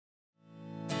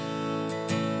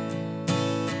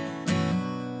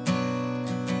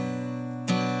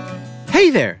Hey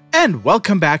there, and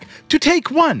welcome back to Take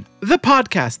One, the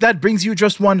podcast that brings you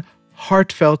just one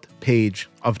heartfelt page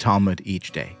of Talmud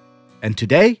each day. And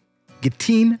today,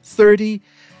 Gittin 30,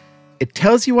 it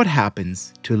tells you what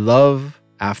happens to love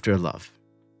after love.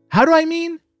 How do I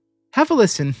mean? Have a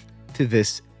listen to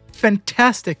this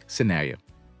fantastic scenario.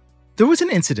 There was an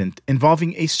incident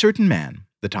involving a certain man,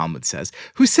 the Talmud says,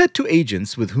 who said to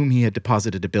agents with whom he had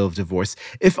deposited a bill of divorce,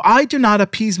 "If I do not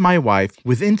appease my wife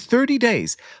within 30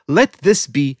 days, let this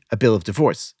be a bill of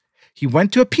divorce." He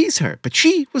went to appease her, but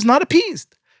she was not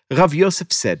appeased. Rav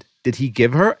Yosef said, did he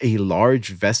give her a large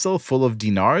vessel full of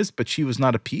dinars, but she was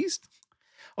not appeased?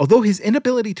 Although his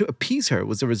inability to appease her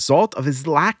was a result of his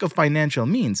lack of financial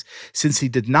means, since he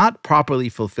did not properly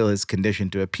fulfill his condition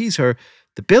to appease her,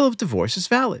 the bill of divorce is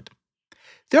valid.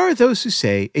 There are those who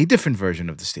say a different version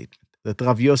of the statement, that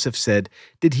Rav Yosef said,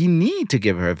 did he need to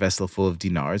give her a vessel full of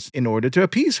dinars in order to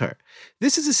appease her?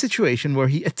 This is a situation where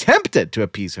he attempted to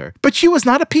appease her, but she was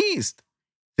not appeased.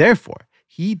 Therefore,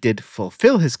 he did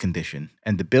fulfill his condition,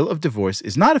 and the bill of divorce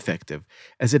is not effective,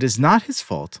 as it is not his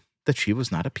fault that she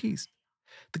was not appeased.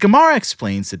 The Gemara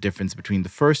explains the difference between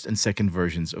the first and second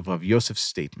versions of Rav Yosef's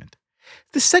statement.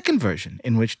 The second version,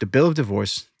 in which the bill of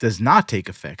divorce does not take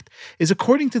effect, is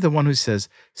according to the one who says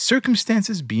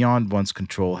circumstances beyond one's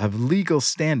control have legal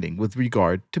standing with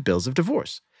regard to bills of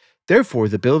divorce. Therefore,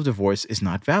 the bill of divorce is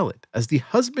not valid, as the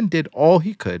husband did all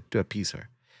he could to appease her.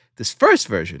 This first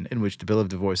version, in which the bill of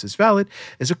divorce is valid,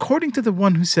 is according to the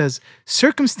one who says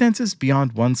circumstances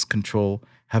beyond one's control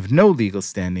have no legal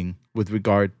standing with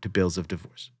regard to bills of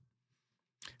divorce.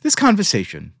 This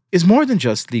conversation is more than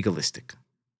just legalistic.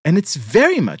 And it's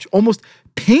very much, almost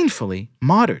painfully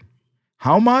modern.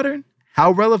 How modern?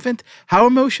 How relevant? How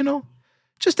emotional?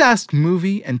 Just ask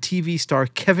movie and TV star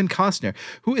Kevin Costner,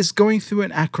 who is going through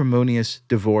an acrimonious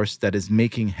divorce that is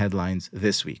making headlines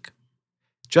this week.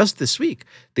 Just this week,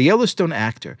 the Yellowstone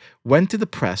actor went to the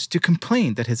press to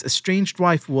complain that his estranged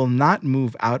wife will not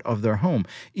move out of their home,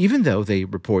 even though they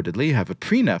reportedly have a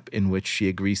prenup in which she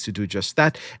agrees to do just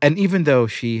that, and even though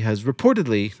she has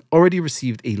reportedly already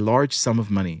received a large sum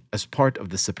of money as part of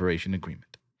the separation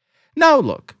agreement. Now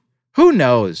look, who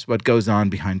knows what goes on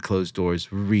behind closed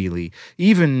doors really,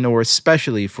 even or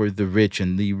especially for the rich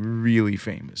and the really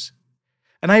famous.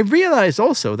 And I realize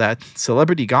also that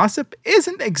celebrity gossip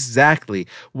isn't exactly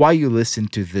why you listen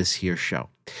to this here show.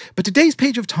 But today's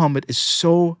page of Talmud is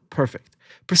so perfect,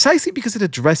 precisely because it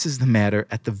addresses the matter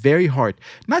at the very heart,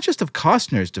 not just of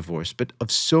Costner's divorce, but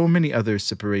of so many other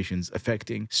separations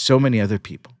affecting so many other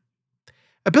people.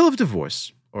 A bill of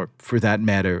divorce, or for that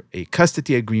matter, a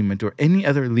custody agreement or any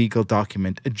other legal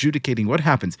document adjudicating what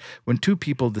happens when two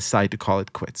people decide to call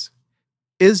it quits,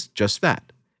 is just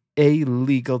that, a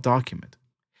legal document.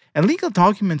 And legal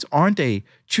documents aren't a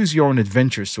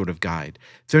choose-your-own-adventure sort of guide.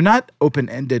 They're not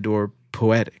open-ended or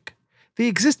poetic. They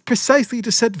exist precisely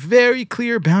to set very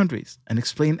clear boundaries and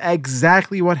explain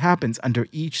exactly what happens under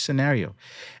each scenario.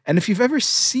 And if you've ever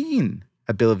seen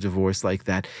a bill of divorce like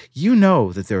that, you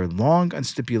know that there are long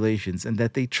stipulations and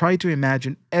that they try to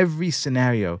imagine every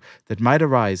scenario that might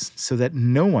arise so that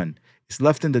no one is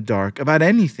left in the dark about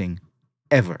anything,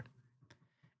 ever.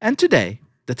 And today,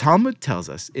 the Talmud tells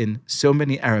us in so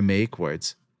many Aramaic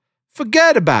words,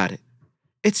 forget about it.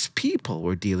 It's people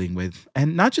we're dealing with,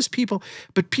 and not just people,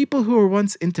 but people who were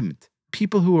once intimate,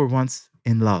 people who were once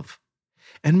in love.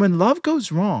 And when love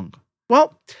goes wrong,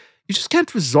 well, you just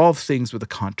can't resolve things with a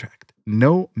contract,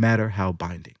 no matter how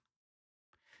binding.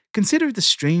 Consider the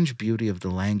strange beauty of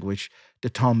the language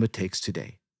the Talmud takes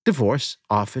today. Divorce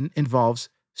often involves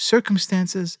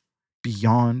circumstances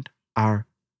beyond our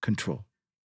control.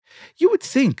 You would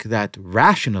think that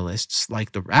rationalists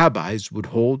like the rabbis would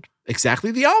hold exactly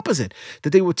the opposite, that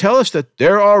they would tell us that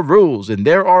there are rules and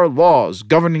there are laws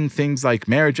governing things like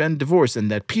marriage and divorce, and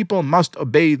that people must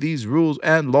obey these rules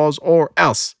and laws or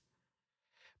else.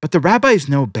 But the rabbis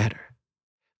know better.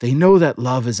 They know that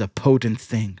love is a potent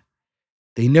thing.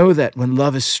 They know that when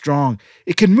love is strong,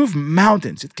 it can move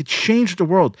mountains, it could change the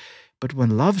world. But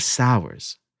when love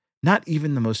sours, not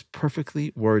even the most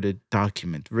perfectly worded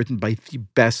document written by the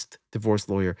best divorce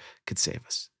lawyer could save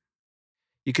us.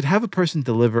 You could have a person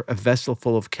deliver a vessel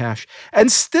full of cash,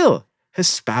 and still his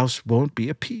spouse won't be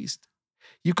appeased.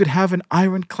 You could have an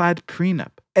ironclad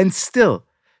prenup, and still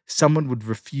someone would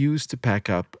refuse to pack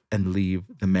up and leave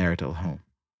the marital home.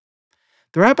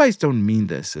 The rabbis don't mean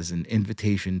this as an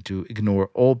invitation to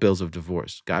ignore all bills of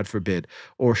divorce, God forbid,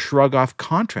 or shrug off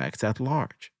contracts at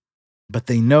large. But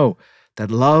they know that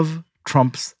love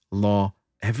trumps law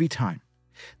every time,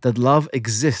 that love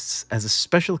exists as a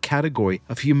special category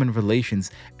of human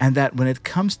relations, and that when it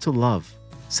comes to love,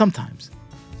 sometimes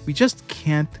We just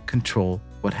can't control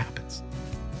what happens.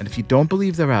 And if you don't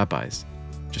believe the rabbis,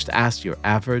 just ask your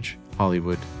average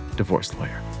Hollywood divorce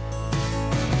lawyer.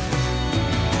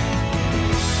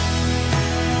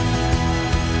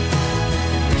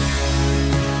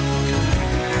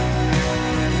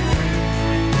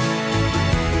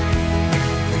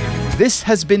 This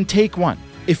has been Take One.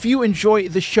 If you enjoy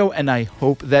the show, and I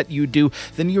hope that you do,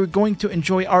 then you're going to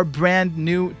enjoy our brand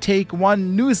new Take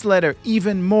One newsletter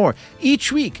even more.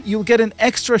 Each week, you'll get an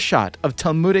extra shot of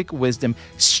Talmudic wisdom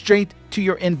straight to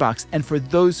your inbox. And for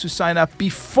those who sign up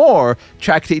before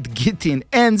Tractate Gittin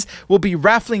ends, we'll be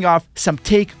raffling off some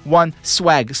Take One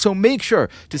swag. So make sure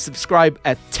to subscribe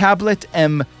at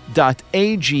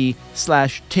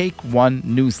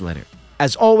tabletm.ag/Take1newsletter.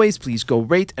 As always, please go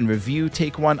rate and review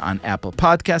Take One on Apple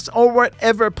Podcasts or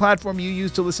whatever platform you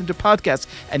use to listen to podcasts.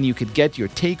 And you could get your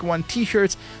Take One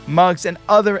t-shirts, mugs, and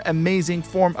other amazing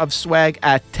form of swag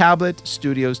at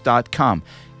tabletstudios.com.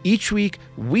 Each week,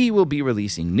 we will be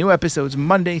releasing new episodes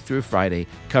Monday through Friday,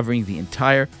 covering the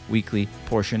entire weekly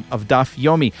portion of Daf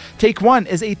Yomi. Take One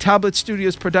is a Tablet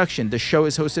Studios production. The show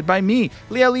is hosted by me,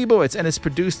 Leah Leibowitz, and is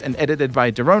produced and edited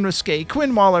by Daron Ruskay,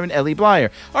 Quinn Waller, and Ellie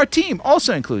Blyer. Our team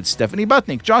also includes Stephanie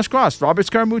Butnick, Josh Cross, Robert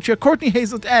Scaramuccia, Courtney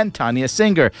Hazlett, and Tanya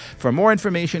Singer. For more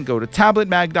information, go to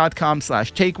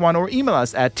tabletmag.com/takeone or email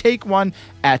us at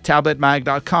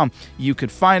takeone@tabletmag.com. You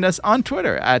could find us on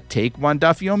Twitter at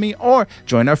TakeOneDafYomi or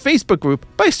join our Facebook group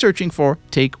by searching for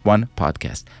Take One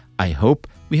Podcast. I hope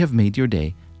we have made your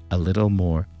day a little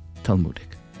more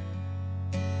Talmudic.